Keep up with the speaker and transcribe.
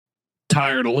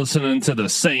Tired of listening to the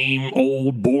same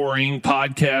old boring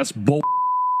podcast bull?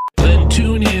 Then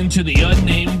tune in to the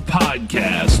Unnamed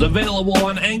Podcast, available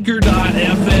on Anchor.fm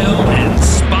and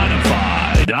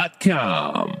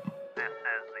Spotify.com. This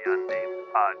is the Unnamed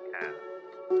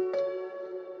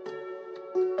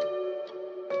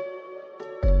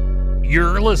Podcast.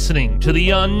 You're listening to the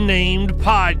Unnamed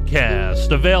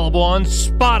Podcast, available on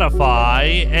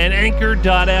Spotify and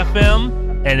Anchor.fm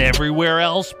and everywhere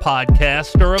else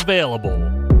podcasts are available.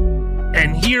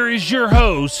 And here is your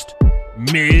host,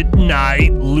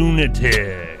 Midnight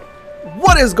Lunatic.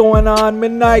 What is going on,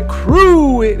 Midnight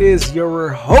Crew? It is your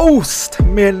host,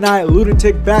 Midnight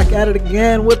Lunatic, back at it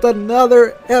again with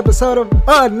another episode of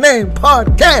Unnamed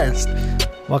Podcast.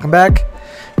 Welcome back.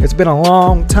 It's been a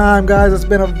long time, guys. It's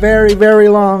been a very, very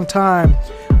long time.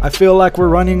 I feel like we're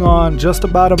running on just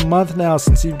about a month now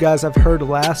since you guys have heard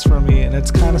last from me, and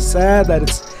it's kind of sad that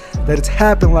it's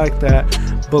happened like that.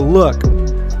 But look,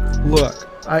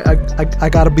 I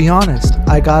gotta be honest.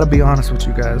 I gotta be honest with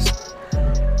you guys.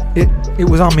 It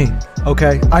was on me,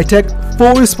 okay? I take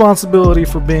full responsibility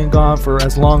for being gone for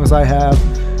as long as I have.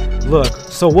 Look,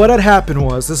 so what had happened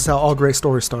was, this is how all great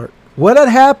stories start. What had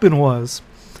happened was,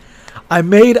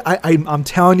 I'm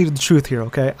telling you the truth here,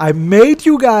 okay? I made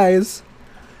you guys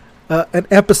an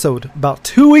episode about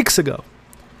 2 weeks ago.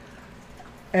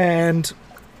 And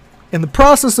in the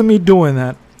process of me doing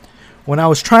that, when I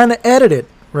was trying to edit it,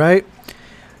 right,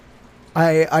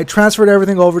 I transferred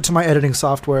everything over to my editing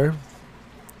software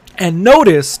and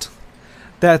noticed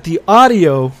that the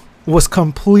audio was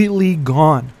completely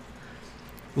gone.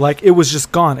 Like, it was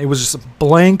just gone. It was just a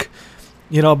blank,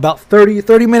 about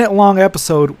 30 minute long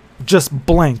episode, just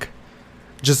blank.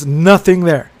 Just nothing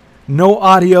there. No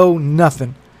audio,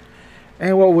 nothing.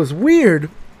 And what was weird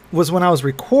was when I was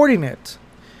recording it,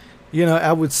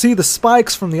 I would see the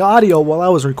spikes from the audio while I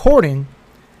was recording,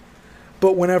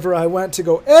 but whenever I went to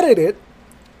go edit it,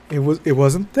 it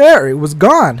wasn't there. It was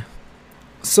gone.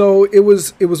 So it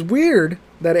was weird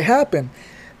that it happened.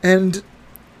 And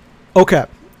okay,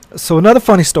 so another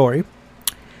funny story.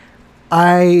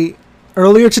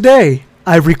 Earlier today,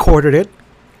 I recorded it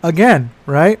again,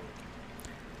 right?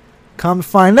 Come to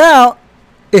find out,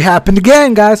 it happened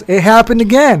again, guys. It happened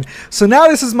again. So now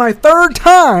this is my third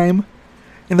time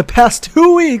in the past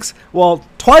 2 weeks, well,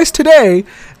 twice today,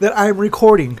 that I'm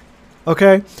recording.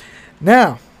 Okay?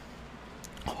 Now,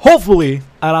 hopefully,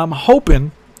 and I'm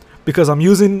hoping, because I'm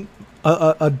using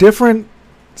a different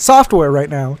software right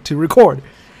now to record,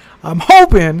 I'm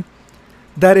hoping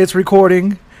that it's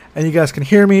recording and you guys can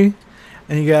hear me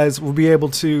and you guys will be able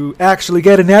to actually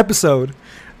get an episode.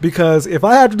 Because if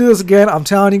I have to do this again, I'm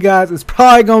telling you guys, it's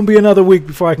probably going to be another week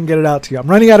before I can get it out to you. I'm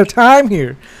running out of time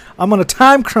here. I'm on a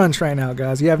time crunch right now,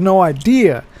 guys. You have no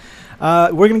idea. We're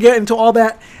going to get into all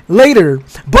that later.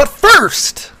 But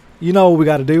first, you know what we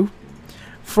got to do.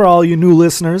 For all you new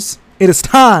listeners, it is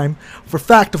time for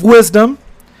Fact of Wisdom.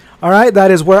 All right, that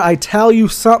is where I tell you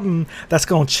something that's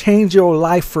going to change your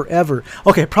life forever.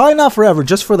 Okay, probably not forever,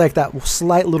 just for like that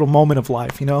slight little moment of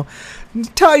life,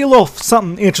 Tell you a little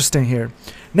something interesting here.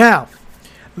 Now,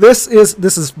 this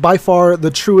is by far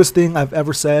the truest thing I've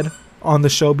ever said on the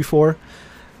show before.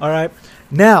 All right.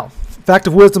 Now, Fact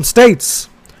of Wisdom states,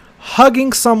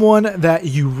 hugging someone that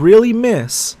you really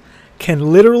miss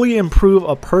can literally improve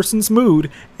a person's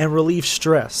mood and relieve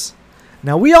stress.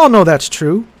 Now, we all know that's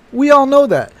true. We all know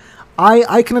that.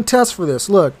 I can attest for this.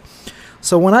 Look,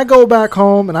 so when I go back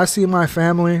home and I see my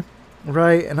family,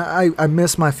 right, and I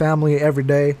miss my family every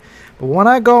day, but when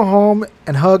I go home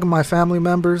and hug my family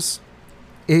members,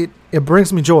 it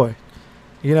brings me joy.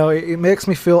 It makes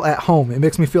me feel at home. It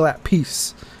makes me feel at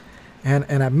peace.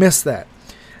 And I miss that.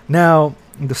 Now,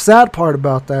 the sad part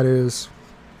about that is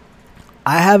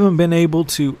I haven't been able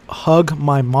to hug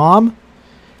my mom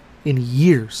in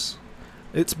years.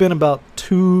 It's been about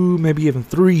 2, maybe even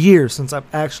 3 years since I've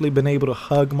actually been able to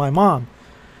hug my mom.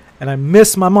 And I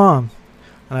miss my mom.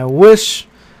 And I wish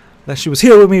that she was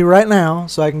here with me right now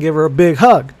so I can give her a big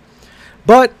hug.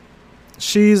 But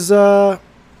she's,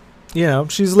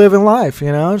 she's living life,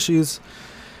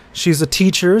 She's a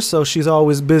teacher, so she's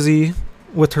always busy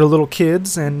with her little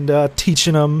kids and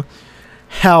teaching them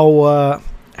how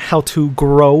to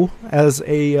grow as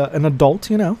an adult,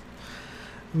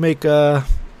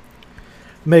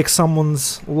 make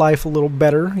someone's life a little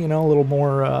better, a little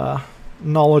more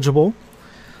knowledgeable.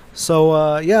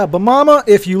 So, but Mama,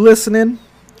 if you listening,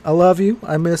 I love you.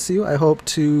 I miss you. I hope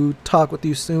to talk with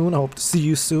you soon. I hope to see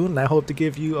you soon. And I hope to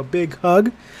give you a big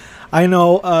hug. I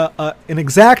know an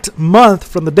exact month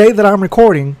from the day that I'm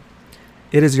recording,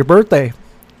 it is your birthday.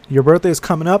 Your birthday is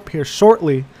coming up here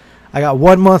shortly. I got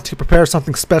 1 month to prepare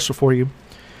something special for you.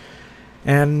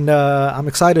 And I'm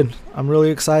excited. I'm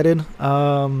really excited.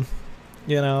 I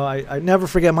never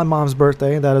forget my mom's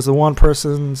birthday. That is the one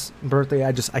person's birthday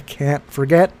I can't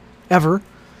forget ever.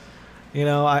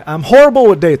 I'm horrible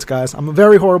with dates, guys. I'm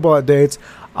very horrible at dates.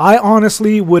 I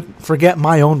honestly would forget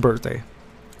my own birthday.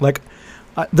 Like,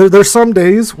 there's some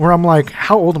days where I'm like,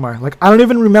 how old am I? Like, I don't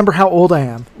even remember how old I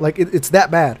am. Like, it's that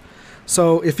bad.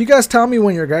 So if you guys tell me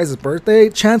when your guys' birthday,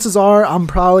 chances are I'm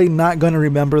probably not going to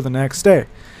remember the next day.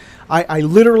 I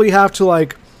literally have to,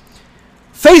 like,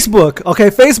 Facebook. Okay,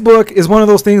 Facebook is one of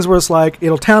those things where it's like,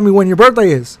 it'll tell me when your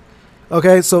birthday is.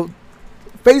 Okay, so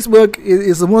Facebook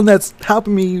is the one that's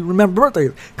helping me remember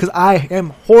birthdays, because I am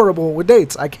horrible with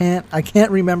dates. I can't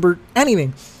remember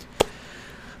anything.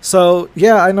 So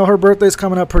yeah, I know her birthday's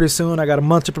coming up pretty soon. I got a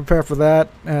month to prepare for that,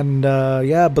 and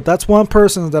but that's one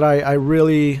person that I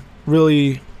really,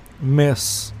 really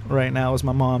miss right now is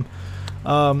my mom.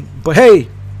 But hey,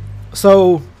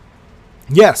 so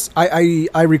yes,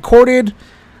 I recorded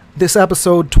this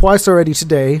episode twice already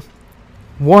today.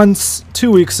 Once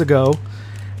 2 weeks ago.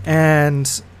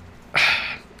 And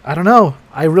I don't know.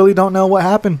 I really don't know what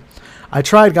happened. I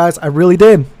tried, guys. I really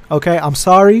did. Okay, I'm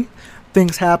sorry.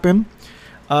 Things happen.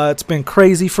 It's been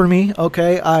crazy for me.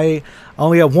 Okay, I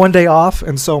only have 1 day off.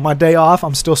 And so my day off,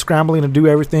 I'm still scrambling to do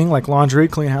everything like laundry,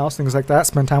 clean house, things like that.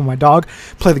 Spend time with my dog,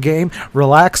 play the game,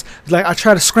 relax. Like, I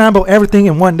try to scramble everything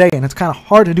in 1 day. And it's kind of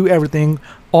hard to do everything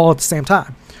all at the same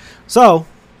time. So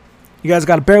you guys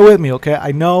got to bear with me, okay?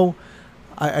 I know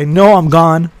I'm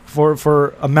gone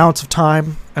for amounts of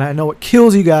time, and I know it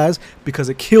kills you guys because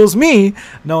it kills me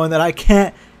knowing that I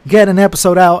can't get an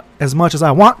episode out as much as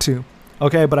I want to.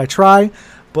 Okay, but I try.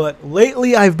 But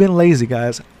lately I've been lazy,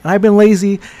 guys. And I've been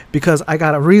lazy because I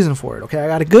got a reason for it. Okay, I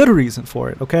got a good reason for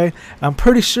it. Okay, and I'm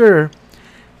pretty sure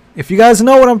if you guys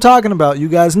know what I'm talking about, you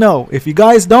guys know. If you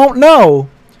guys don't know,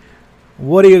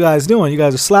 what are you guys doing? You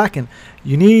guys are slacking.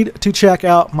 You need to check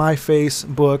out my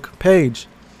Facebook page.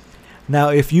 Now,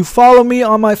 if you follow me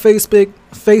on my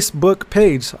Facebook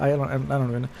page, I don't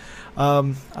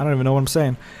even know what I'm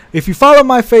saying. If you follow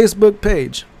my Facebook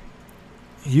page,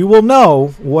 you will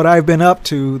know what I've been up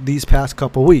to these past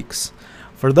couple weeks.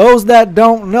 For those that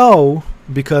don't know,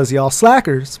 because y'all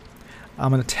slackers,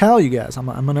 I'm going to tell you guys. I'm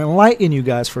going to enlighten you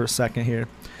guys for a second here.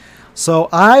 So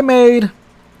I made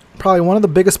probably one of the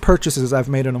biggest purchases I've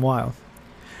made in a while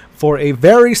for a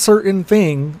very certain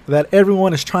thing that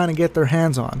everyone is trying to get their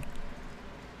hands on.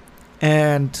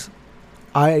 And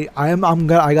I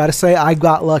gotta say, I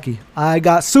got lucky. I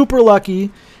got super lucky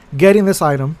getting this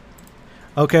item.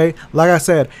 Okay, like I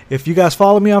said, if you guys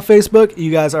follow me on Facebook,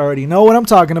 you guys already know what I'm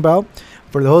talking about.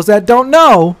 For those that don't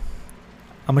know,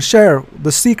 I'm gonna share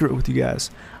the secret with you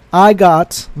guys. I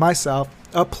got myself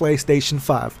a PlayStation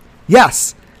 5.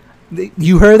 Yes,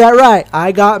 you heard that right.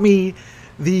 I got me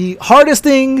the hardest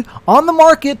thing on the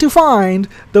market to find,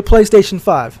 the PlayStation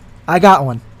 5. I got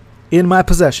one in my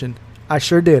possession. I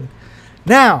sure did.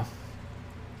 Now,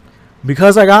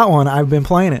 because I got one, I've been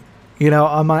playing it.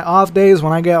 On my off days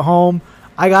when I get home,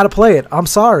 I gotta play it. I'm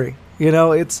sorry.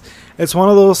 It's one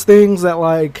of those things that,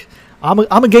 like, I'm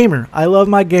a gamer. I love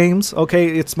my games.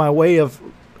 Okay, it's my way of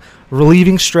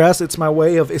relieving stress. It's my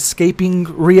way of escaping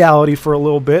reality for a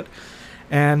little bit,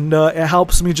 and it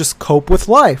helps me just cope with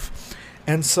life.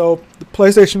 And so, the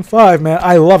PlayStation 5, man,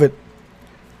 I love it.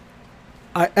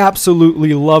 I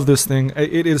absolutely love this thing.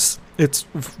 It's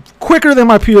quicker than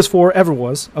my PS4 ever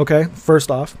was. Okay, first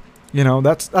off,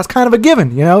 that's kind of a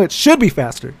given. It should be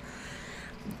faster.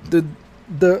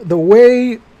 The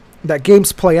way that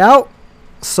games play out,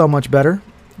 so much better.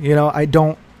 I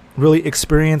don't really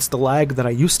experience the lag that I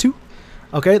used to.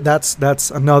 Okay,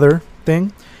 that's another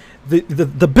thing.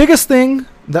 The biggest thing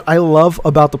that I love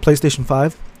about the PlayStation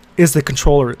 5 is the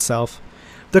controller itself.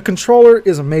 The controller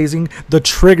is amazing. The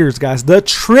triggers, guys. The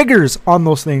triggers on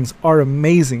those things are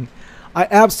amazing. I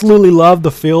absolutely love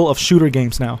the feel of shooter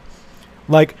games now.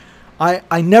 Like,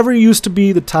 I never used to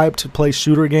be the type to play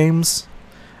shooter games.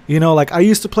 Like, I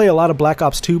used to play a lot of Black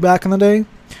Ops 2 back in the day.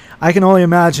 I can only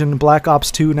imagine Black Ops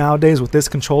 2 nowadays with this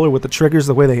controller, with the triggers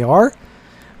the way they are,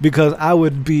 because I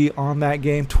would be on that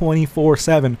game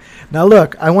 24/7. Now,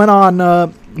 look, I went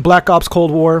on Black Ops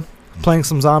Cold War, playing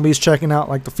some zombies, checking out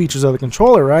like the features of the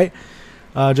controller, right?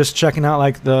 Just checking out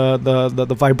like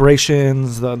the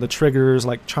vibrations, the triggers,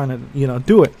 like trying to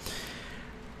do it.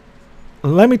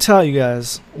 Let me tell you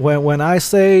guys, when I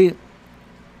say,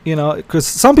 because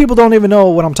some people don't even know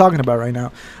what I'm talking about right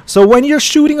now. So when you're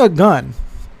shooting a gun,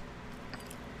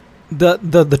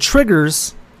 the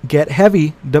triggers get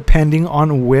heavy depending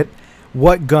on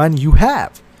what gun you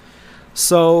have.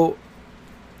 So,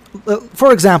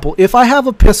 for example, if I have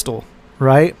a pistol,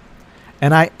 right,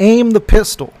 and I aim the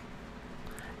pistol,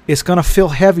 it's going to feel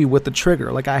heavy with the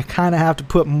trigger. Like I kind of have to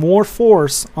put more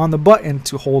force on the button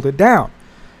to hold it down.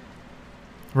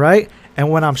 Right? And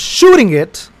when I'm shooting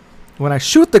it, when I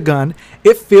shoot the gun,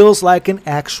 it feels like an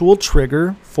actual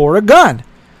trigger for a gun.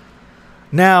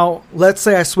 Now, let's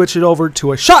say I switch it over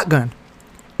to a shotgun.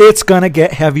 It's going to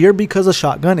get heavier because a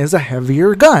shotgun is a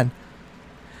heavier gun.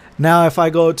 Now, if I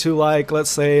go to let's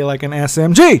say like an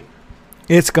SMG,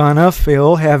 it's going to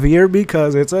feel heavier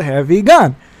because it's a heavy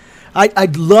gun. I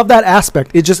love that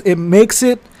aspect. It makes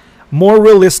it more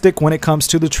realistic when it comes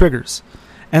to the triggers.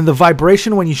 And the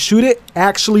vibration when you shoot it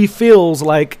actually feels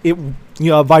like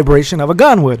a vibration of a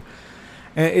gun would.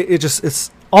 And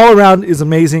it's all around is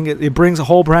amazing. It brings a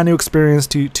whole brand new experience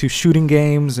to shooting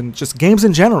games and just games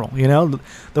in general.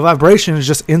 The vibration is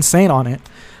just insane on it.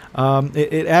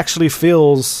 It actually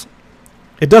feels.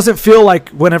 It doesn't feel like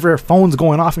whenever a phone's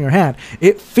going off in your hand.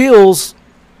 It feels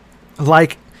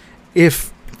like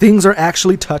if things are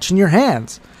actually touching your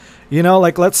hands.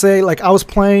 Let's say I was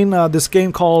playing this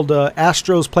game called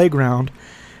Astro's Playground,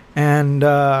 and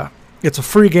it's a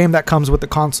free game that comes with the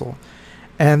console.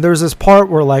 And there's this part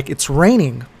where it's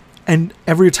raining, and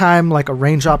every time a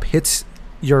raindrop hits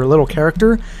your little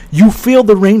character, you feel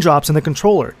the raindrops in the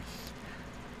controller.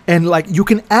 And you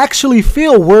can actually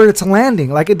feel where it's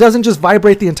landing. It doesn't just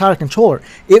vibrate the entire controller.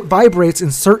 It vibrates in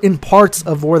certain parts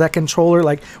of where that controller,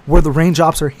 where the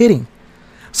raindrops are hitting.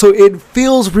 So it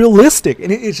feels realistic,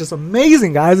 and it's just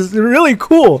amazing, guys. It's really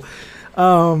cool.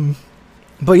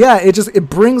 But yeah, it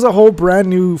brings a whole brand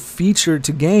new feature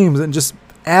to games and just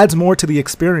adds more to the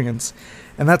experience.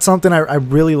 And that's something I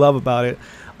really love about it.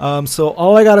 So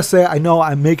all I got to say, I know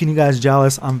I'm making you guys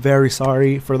jealous. I'm very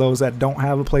sorry for those that don't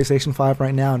have a PlayStation 5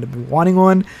 right now and have been wanting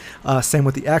one. Same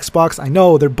with the Xbox. I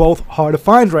know they're both hard to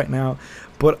find right now.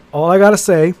 But all I got to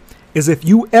say is if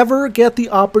you ever get the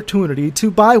opportunity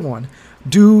to buy one,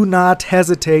 do not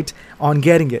hesitate on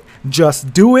getting it.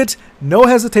 Just do it. No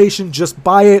hesitation. Just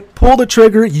buy it. Pull the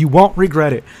trigger. You won't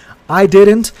regret it. I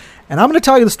didn't. And I'm going to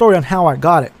tell you the story on how I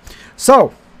got it.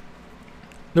 So,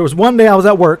 there was one day I was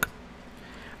at work,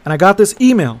 and I got this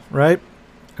email, right?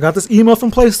 I got this email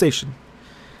from PlayStation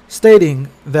stating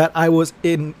that I was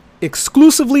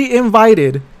exclusively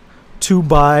invited to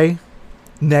buy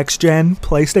next-gen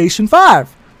PlayStation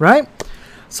 5, right?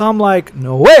 So I'm like,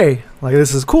 no way.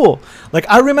 This is cool.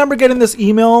 I remember getting this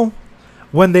email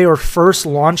when they were first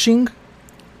launching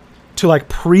to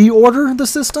pre-order the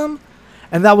system.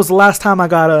 And that was the last time I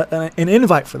got an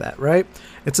invite for that, right?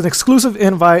 It's an exclusive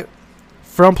invite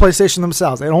from PlayStation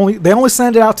themselves. They only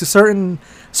send it out to certain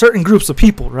groups of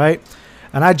people, right?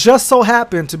 And I just so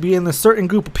happened to be in the certain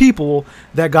group of people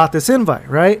that got this invite,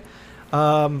 right?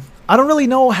 I don't really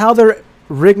know how their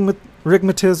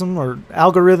rigmatism or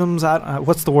algorithms,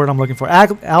 what's the word I'm looking for?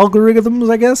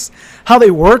 Algorithms, I guess. How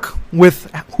they work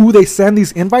with who they send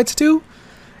these invites to.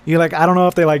 I don't know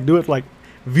if they do it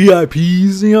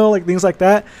VIPs, things like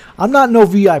that. I'm not no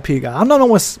VIP guy. I'm no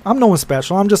one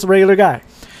special. I'm just a regular guy.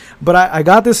 But I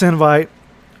got this invite,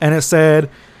 and it said,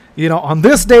 on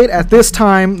this date at this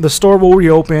time, the store will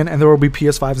reopen and there will be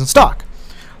PS5s in stock.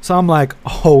 So I'm like,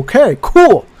 okay,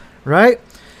 cool, right?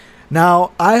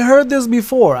 Now, I heard this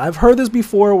before. I've heard this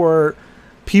before where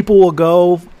people will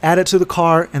go add it to the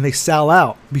cart and they sell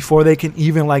out before they can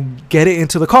even get it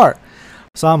into the cart.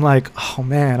 So I'm like, oh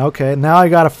man, okay, now I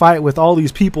got to fight with all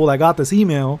these people that got this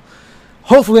email.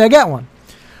 Hopefully I get one.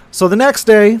 So the next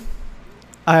day,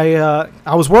 I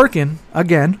was working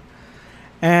again,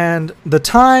 and the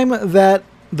time that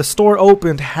the store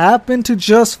opened happened to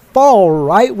just fall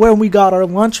right when we got our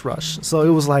lunch rush. So it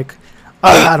was I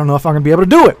don't know if I'm going to be able to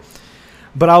do it.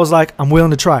 But I was like, I'm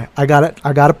willing to try. I got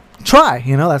to try,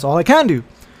 that's all I can do.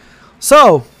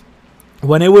 So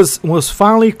when it was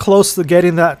finally close to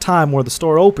getting that time where the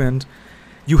store opened,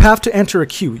 you have to enter a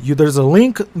queue. There's a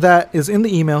link that is in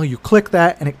the email. You click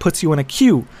that and it puts you in a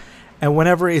queue. And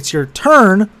whenever it's your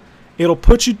turn, it'll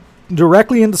put you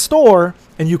directly in the store,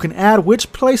 and you can add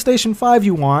which PlayStation 5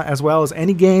 you want, as well as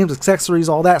any games, accessories,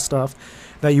 all that stuff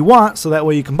that you want, so that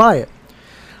way you can buy it.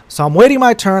 So I'm waiting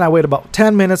my turn. I wait about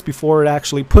 10 minutes before it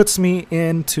actually puts me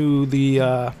into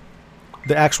the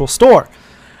actual store.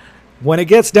 When it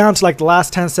gets down to the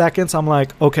last 10 seconds, I'm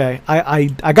like, okay, I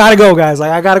gotta go, guys.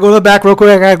 I gotta go to the back real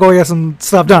quick. I gotta go get some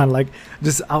stuff done.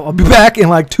 I'll be back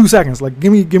in 2 seconds.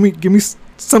 Give me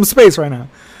some space right now.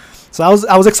 So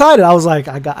I was excited. I was like,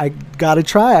 I gotta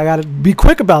try. I gotta be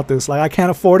quick about this. I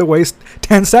can't afford to waste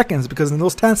 10 seconds, because in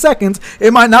those 10 seconds,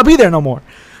 it might not be there no more.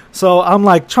 So I'm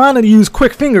like trying to use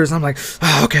quick fingers. I'm like,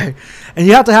 okay. And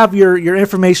you have to have your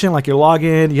information, like your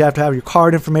login. You have to have your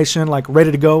card information like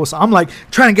ready to go. So I'm like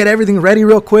trying to get everything ready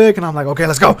real quick. And I'm like, okay,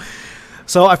 let's go.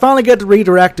 So I finally get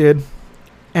redirected,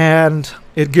 and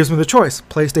it gives me the choice: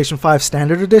 PlayStation 5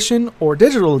 Standard Edition or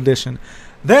Digital Edition.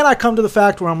 Then I come to the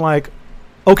fact where I'm like,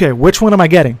 okay, which one am I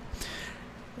getting?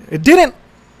 It didn't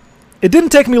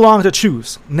take me long to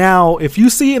choose. Now, if you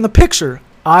see in the picture,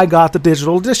 I got the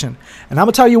Digital Edition, and I'm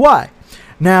going to tell you why.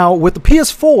 Now, with the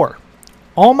PS4,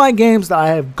 all my games that I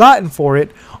have gotten for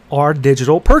it are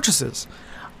digital purchases.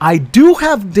 I do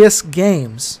have disc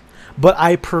games, but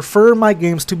I prefer my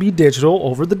games to be digital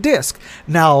over the disc.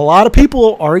 Now, a lot of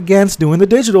people are against doing the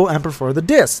digital and prefer the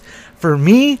disc. For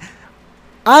me,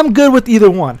 I'm good with either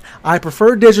one. I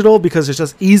prefer digital because it's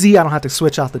just easy. I don't have to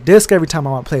switch out the disc every time I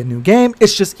want to play a new game.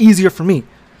 It's just easier for me.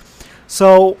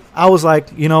 So I was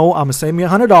like, I'm going to save me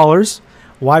 $100.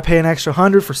 Why pay an extra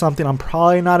 $100 for something I'm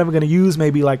probably not even going to use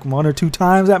maybe like 1 or 2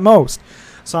 times at most?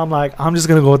 So I'm like, I'm just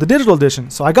going to go with the digital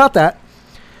edition. So I got that.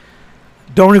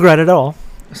 Don't regret it at all.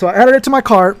 So I added it to my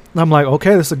cart. And I'm like,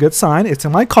 okay, this is a good sign. It's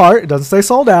in my cart. It doesn't say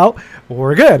sold out.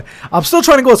 We're good. I'm still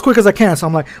trying to go as quick as I can. So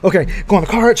I'm like, okay, go on the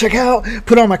cart, check out,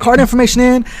 put all my card information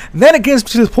in. And then it gets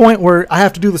to the point where I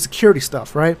have to do the security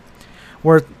stuff, right?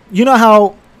 Where you know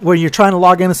how when you're trying to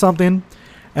log into something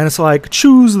and it's like,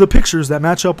 choose the pictures that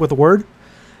match up with the word.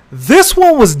 This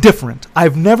one was different.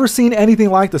 I've never seen anything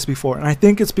like this before. And I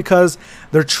think it's because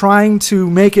they're trying to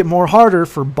make it more harder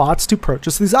for bots to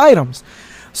purchase these items.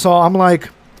 So I'm like,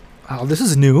 oh, this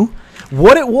is new.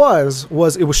 What it was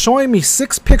it was showing me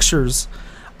 6 pictures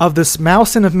of this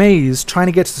mouse in a maze trying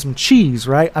to get to some cheese,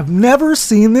 right? I've never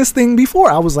seen this thing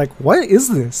before. I was like, what is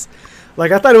this?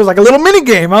 Like, I thought it was like a little mini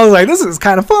game. I was like, this is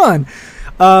kind of fun.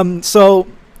 So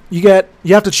you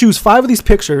have to choose 5 of these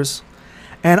pictures.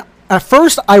 And at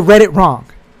first I read it wrong.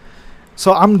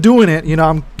 So I'm doing it,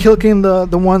 I'm clicking the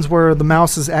ones where the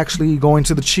mouse is actually going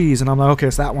to the cheese. And I'm like, okay,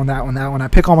 it's that one, that one, that one. I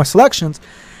pick all my selections.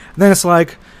 And then it's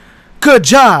like, good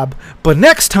job, but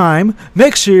next time,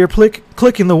 make sure you're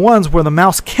clicking the ones where the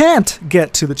mouse can't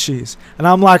get to the cheese. And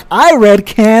I'm like, I read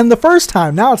can the first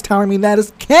time. Now it's telling me that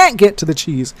it can't get to the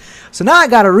cheese. So now I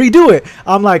got to redo it.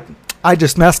 I'm like, I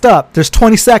just messed up. There's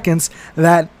 20 seconds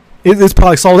that it's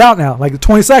probably sold out now. Like, the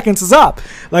 20 seconds is up.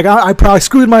 Like, I probably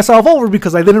screwed myself over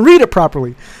because I didn't read it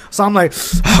properly. So I'm like,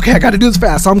 okay, I got to do this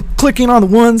fast. So I'm clicking on the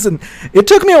ones, and it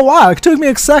took me a while. It took me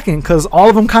a second because all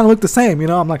of them kind of look the same.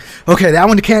 I'm like, okay, that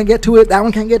one can't get to it. That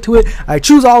one can't get to it. I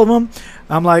choose all of them.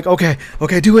 I'm like, okay,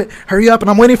 do it. Hurry up. And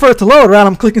I'm waiting for it to load, right?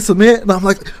 I'm clicking submit, and I'm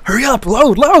like, hurry up,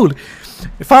 load.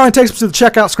 It finally takes me to the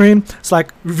checkout screen. It's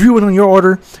like, reviewing on your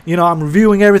order. I'm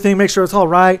reviewing everything, make sure it's all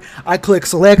right. I click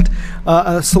select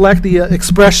the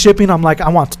express shipping. I'm like, I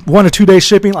want 1 or 2 days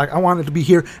shipping. Like, I want it to be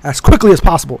here as quickly as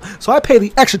possible. So I pay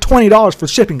the extra $20 for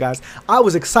shipping, guys. I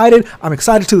was excited. I'm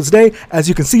excited to this day. As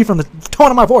you can see from the tone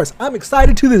of my voice, I'm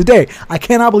excited to this day. I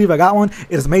cannot believe I got one.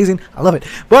 It is amazing. I love it.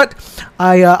 But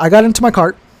I got into my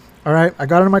cart. All right, I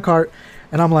got it in my cart.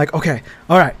 And I'm like, okay,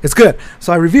 all right, it's good.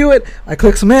 So I review it, I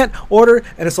click submit, order,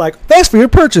 and it's like, thanks for your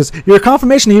purchase. Your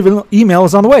confirmation email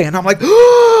is on the way. And I'm like,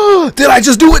 oh, did I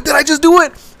just do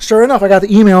it? Sure enough, I got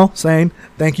the email saying,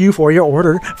 thank you for your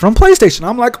order from PlayStation.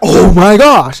 I'm like, oh my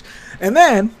gosh. And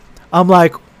then I'm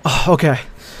like, oh, okay,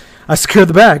 I secured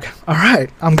the bag. All right,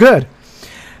 I'm good.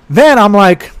 Then I'm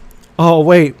like, oh,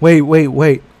 wait.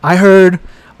 I heard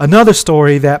another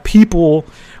story that people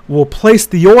will place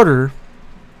the order,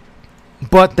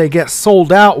 but they get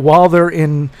sold out while they're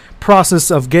in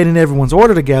process of getting everyone's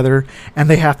order together, and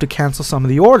they have to cancel some of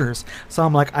the orders. So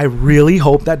I'm like, I really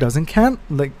hope that doesn't count.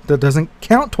 Like, that doesn't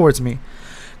count towards me,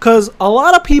 because a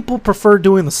lot of people prefer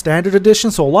doing the standard edition.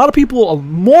 So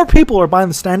more people are buying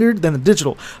the standard than the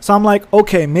digital. So I'm like,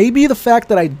 okay, maybe the fact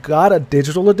that I got a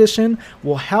digital edition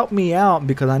will help me out,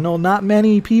 because I know not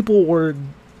many people were,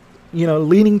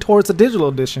 leaning towards the digital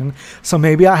edition. So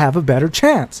maybe I have a better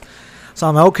chance. So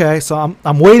I'm okay. So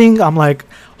I'm waiting. I'm like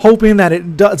hoping that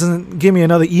it doesn't give me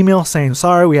another email saying,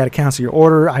 sorry, we had to cancel your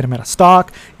order, item out of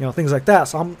stock, things like that.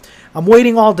 So I'm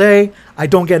waiting all day. I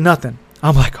don't get nothing.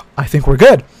 I'm like, I think we're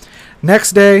good.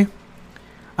 Next day,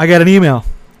 I get an email.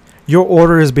 Your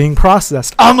order is being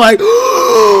processed. I'm like,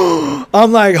 oh,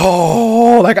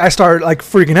 like I start like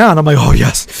freaking out. I'm like, oh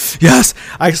yes.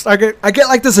 I get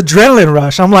like this adrenaline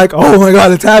rush. I'm like, oh my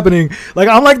God, it's happening. Like,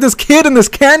 I'm like this kid in this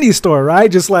candy store, right?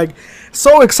 Just like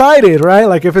so excited, right?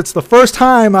 Like, if it's the first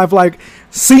time I've like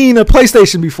seen a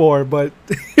PlayStation before, but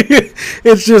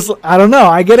it's just, I don't know.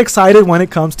 I get excited when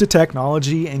it comes to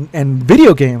technology and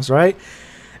video games, right?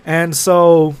 And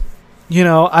so,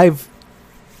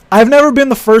 I've never been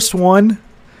the first one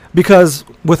because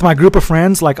with my group of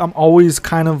friends, like, I'm always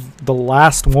kind of the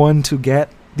last one to get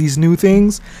these new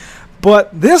things. But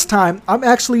this time, I'm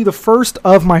actually the first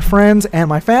of my friends and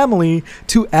my family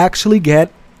to actually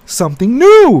get something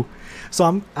new.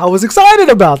 So I was excited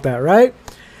about that, right?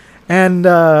 And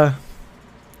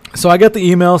so I get the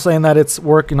email saying that it's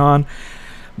working on.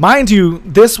 Mind you,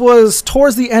 this was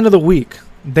towards the end of the week.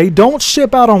 They don't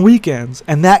ship out on weekends,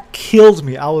 and that killed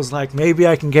me. I was like, maybe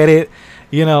I can get it,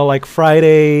 you know, like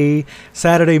Friday,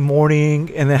 Saturday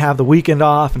morning, and then have the weekend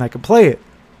off, and I could play it.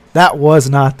 That was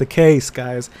not the case,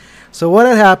 guys. So what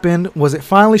had happened was it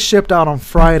finally shipped out on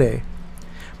Friday,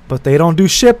 but they don't do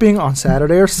shipping on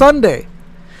Saturday or Sunday.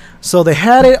 So they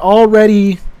had it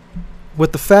already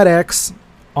with the FedEx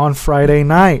on Friday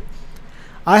night.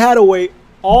 I had to wait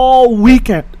all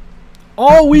weekend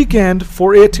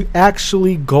for it to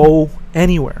actually go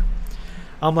anywhere.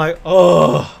 I'm like,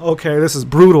 oh, okay, this is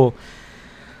brutal.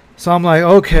 So I'm like,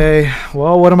 okay,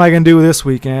 well, what am I going to do this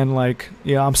weekend? Like,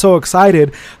 yeah, I'm so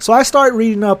excited. So I start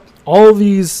reading up all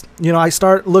these, you know, I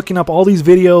start looking up all these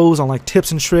videos on like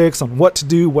tips and tricks on what to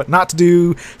do, what not to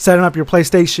do, setting up your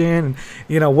PlayStation, and,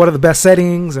 you know, what are the best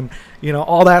settings, and, you know,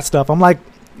 all that stuff. I'm like,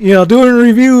 you know, doing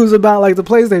reviews about like the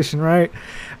PlayStation, right?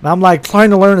 And I'm like trying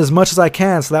to learn as much as I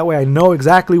can so that way I know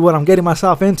exactly what I'm getting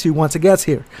myself into once it gets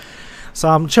here. So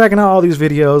I'm checking out all these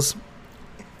videos.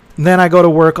 And then I go to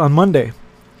work on Monday.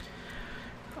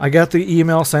 I get the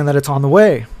email saying that it's on the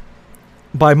way.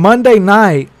 By Monday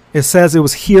night, it says it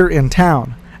was here in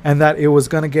town and that it was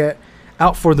going to get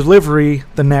out for delivery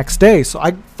the next day. So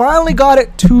I finally got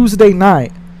it Tuesday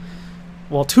night.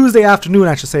 Well, Tuesday afternoon,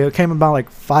 I should say. It came about like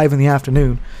 5 in the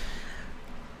afternoon.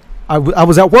 I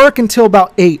was at work until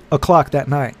about 8 o'clock that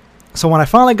night. So when I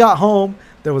finally got home,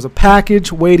 there was a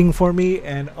package waiting for me.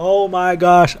 And oh my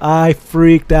gosh, I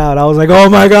freaked out. I was like, oh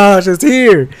my gosh, it's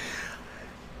here.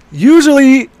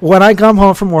 Usually when I come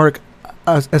home from work,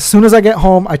 as soon as I get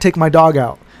home, I take my dog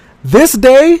out. This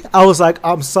day, I was like,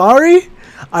 I'm sorry.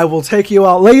 I will take you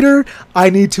out later. I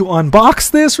need to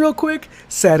unbox this real quick,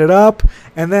 set it up,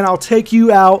 and then I'll take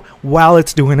you out while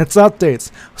it's doing its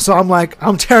updates. So I'm like,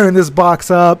 I'm tearing this box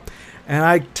up, and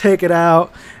I take it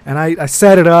out, and I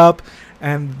set it up,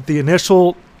 and the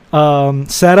initial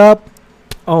setup,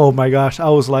 oh my gosh, I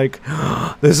was like,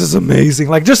 oh, this is amazing.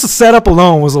 Like, just the setup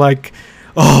alone was like,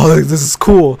 oh, this is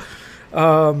cool.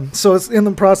 So it's in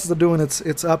the process of doing its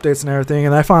updates and everything,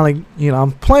 and I finally, you know,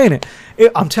 I'm playing it.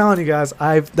 I'm telling you guys,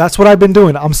 that's what I've been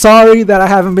doing. I'm sorry that I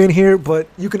haven't been here, but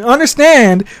you can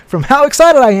understand from how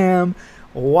excited I am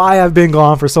why I've been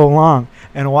gone for so long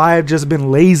and why I've just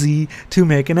been lazy to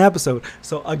make an episode.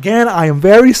 So again, I am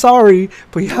very sorry,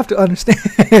 but you have to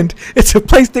understand it's a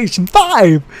PlayStation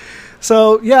 5.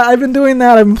 So yeah, I've been doing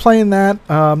that. I've been playing that.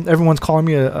 Everyone's calling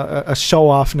me a show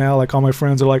off now. Like, all my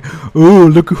friends are like, "Oh,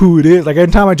 look at who it is!" Like,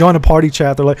 every time I join a party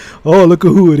chat, they're like, "Oh, look at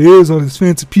who it is on his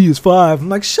fancy PS5." I'm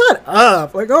like, "Shut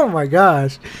up!" Like, oh my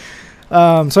gosh.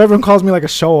 So everyone calls me like a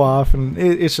show off, and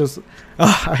it's just,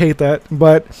 I hate that.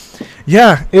 But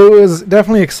yeah, it was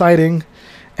definitely exciting,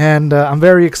 and I'm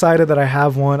very excited that I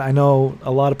have one. I know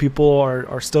a lot of people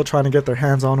are still trying to get their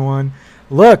hands on one.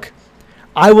 Look,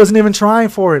 I wasn't even trying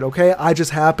for it, okay? I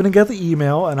just happened to get the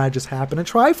email, and I just happened to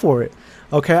try for it,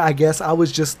 okay? I guess I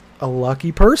was just a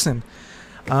lucky person.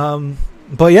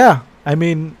 But yeah, I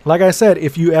mean, like I said,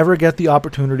 if you ever get the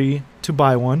opportunity to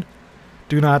buy one,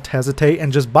 do not hesitate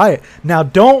and just buy it. Now,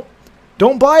 don't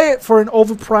buy it for an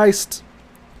overpriced,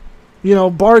 you know,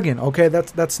 bargain, okay?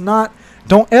 That's not,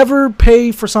 don't ever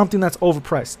pay for something that's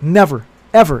overpriced. Never,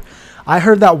 ever. I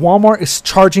heard that Walmart is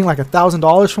charging like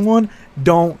 $1,000 for one.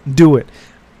 Don't do it.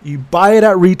 You buy it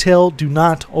at retail. Do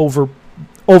not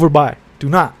overbuy. Do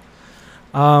not.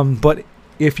 But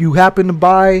if you happen to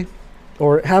buy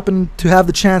or happen to have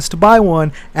the chance to buy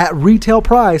one at retail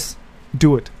price,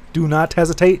 do it. Do not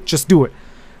hesitate. Just do it.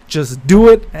 Just do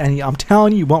it, and I'm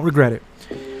telling you, you won't regret it.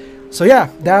 So yeah,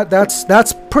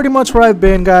 that's pretty much where I've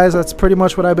been, guys. That's pretty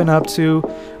much what I've been up to,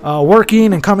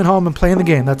 working and coming home and playing the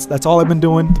game. That's all I've been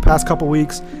doing the past couple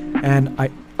weeks, and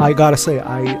I gotta say,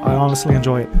 I honestly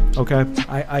enjoy it. Okay,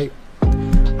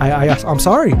 I'm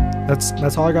sorry.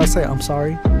 That's all I gotta say. I'm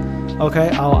sorry. Okay,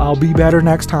 I'll be better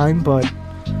next time, but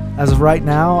as of right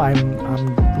now,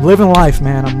 I'm living life,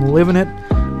 man. I'm living it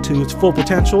to its full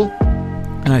potential,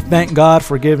 and I thank God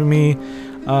for giving me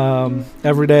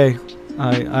every day.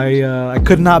 I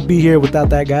could not be here without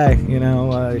that guy. You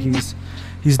know, he's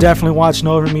definitely watching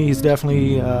over me. He's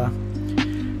definitely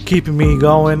keeping me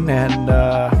going, and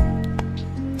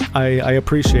I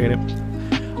appreciate it.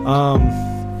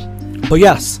 But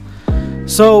yes,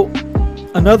 so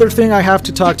another thing I have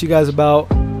to talk to you guys about.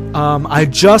 I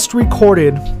just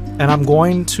recorded and I'm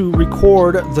going to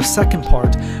record the second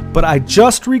part. But I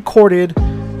just recorded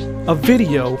a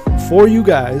video for you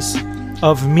guys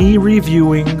of me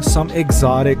reviewing some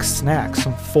exotic snacks,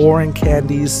 some foreign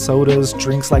candies, sodas,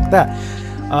 drinks like that.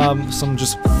 Some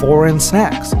just foreign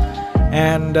snacks.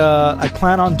 And I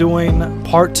plan on doing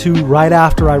part 2 right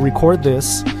after I record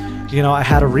this. You know, I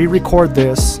had to re-record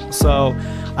this. So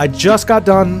I just got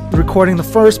done recording the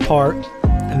first part,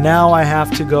 and now I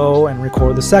have to go and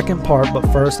record the second part. But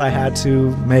first I had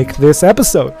to make this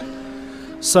episode.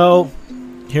 So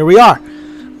here we are.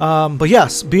 But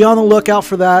yes, be on the lookout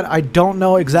for that. I don't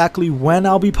know exactly when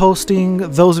I'll be posting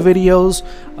those videos,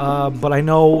 but I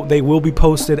know they will be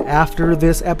posted after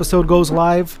this episode goes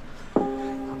live.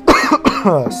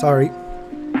 Sorry,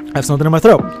 I have something in my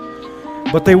throat.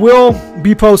 But they will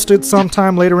be posted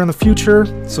sometime later in the future,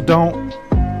 so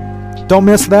don't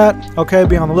miss that. Okay,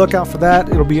 be on the lookout for that.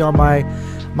 It'll be on my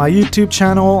YouTube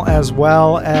channel as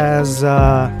well as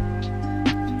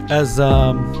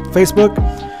Facebook.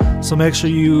 So make sure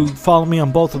you follow me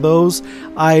on both of those.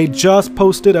 I just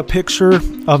posted a picture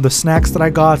of the snacks that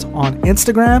I got on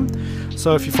Instagram.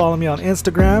 So if you follow me on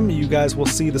Instagram, you guys will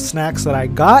see the snacks that I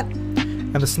got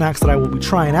and the snacks that I will be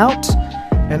trying out.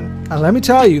 And let me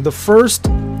tell you, the first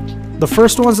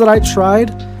ones that I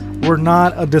tried were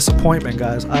not a disappointment,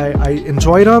 guys. I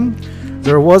enjoyed them.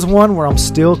 There was one where I'm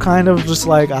still kind of just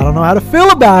like, I don't know how to feel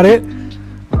about it,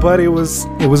 but it was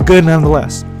good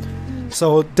nonetheless.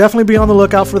 So definitely be on the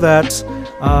lookout for that.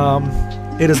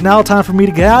 It is now time for me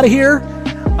to get out of here.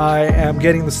 I am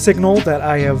getting the signal that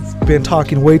I have been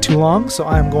talking way too long, so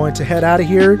I'm going to head out of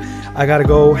here. I got to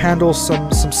go handle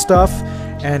some stuff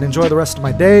and enjoy the rest of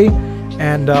my day.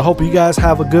 And hope you guys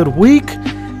have a good week.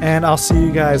 And I'll see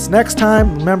you guys next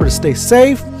time. Remember to stay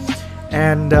safe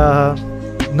and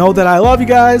know that I love you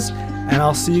guys. And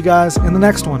I'll see you guys in the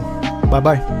next one.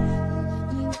 Bye-bye.